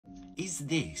Is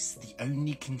this the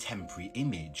only contemporary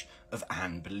image of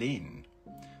Anne Boleyn?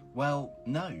 Well,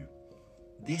 no.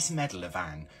 This medal of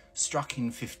Anne, struck in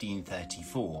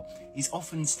 1534, is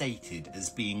often stated as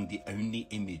being the only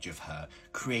image of her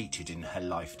created in her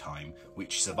lifetime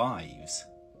which survives.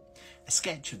 A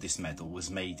sketch of this medal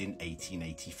was made in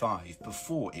 1885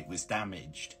 before it was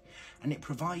damaged, and it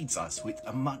provides us with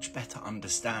a much better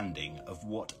understanding of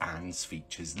what Anne's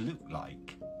features look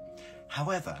like.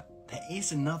 However, there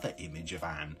is another image of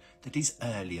Anne that is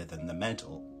earlier than the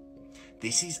medal.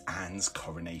 This is Anne's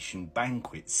coronation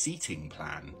banquet seating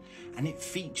plan, and it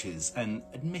features an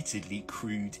admittedly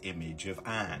crude image of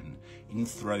Anne,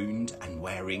 enthroned and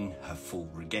wearing her full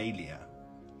regalia.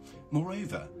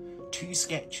 Moreover, two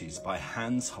sketches by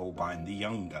Hans Holbein the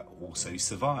Younger also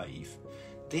survive,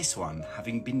 this one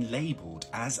having been labelled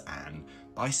as Anne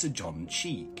by Sir John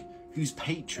Cheek, whose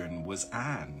patron was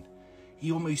Anne.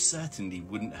 He almost certainly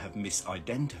wouldn't have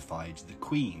misidentified the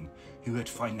Queen, who had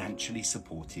financially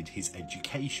supported his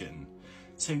education.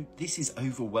 So this is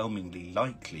overwhelmingly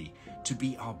likely to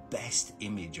be our best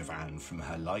image of Anne from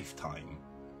her lifetime.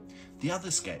 The other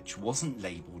sketch wasn't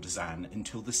labelled as Anne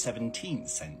until the 17th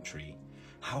century.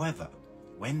 However,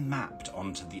 when mapped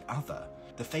onto the other,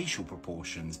 the facial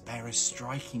proportions bear a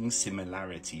striking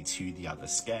similarity to the other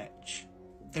sketch.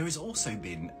 There has also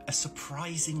been a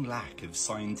surprising lack of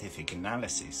scientific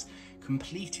analysis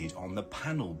completed on the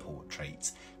panel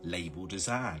portraits labelled as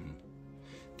Anne.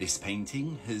 This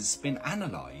painting has been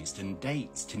analysed and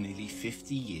dates to nearly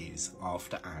 50 years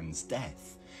after Anne's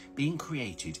death, being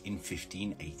created in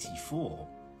 1584.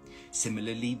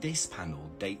 Similarly, this panel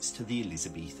dates to the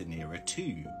Elizabethan era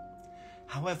too.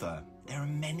 However, there are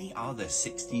many other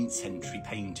 16th century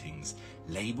paintings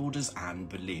labelled as Anne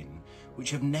Boleyn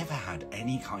which have never had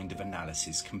any kind of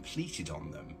analysis completed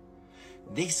on them.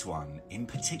 This one, in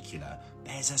particular,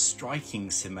 bears a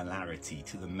striking similarity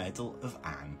to the medal of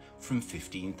Anne from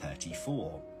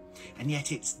 1534, and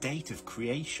yet its date of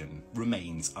creation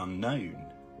remains unknown.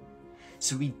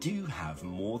 So we do have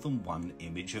more than one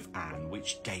image of Anne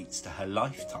which dates to her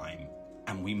lifetime,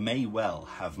 and we may well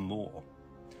have more.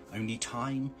 Only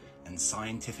time and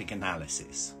scientific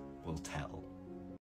analysis will tell.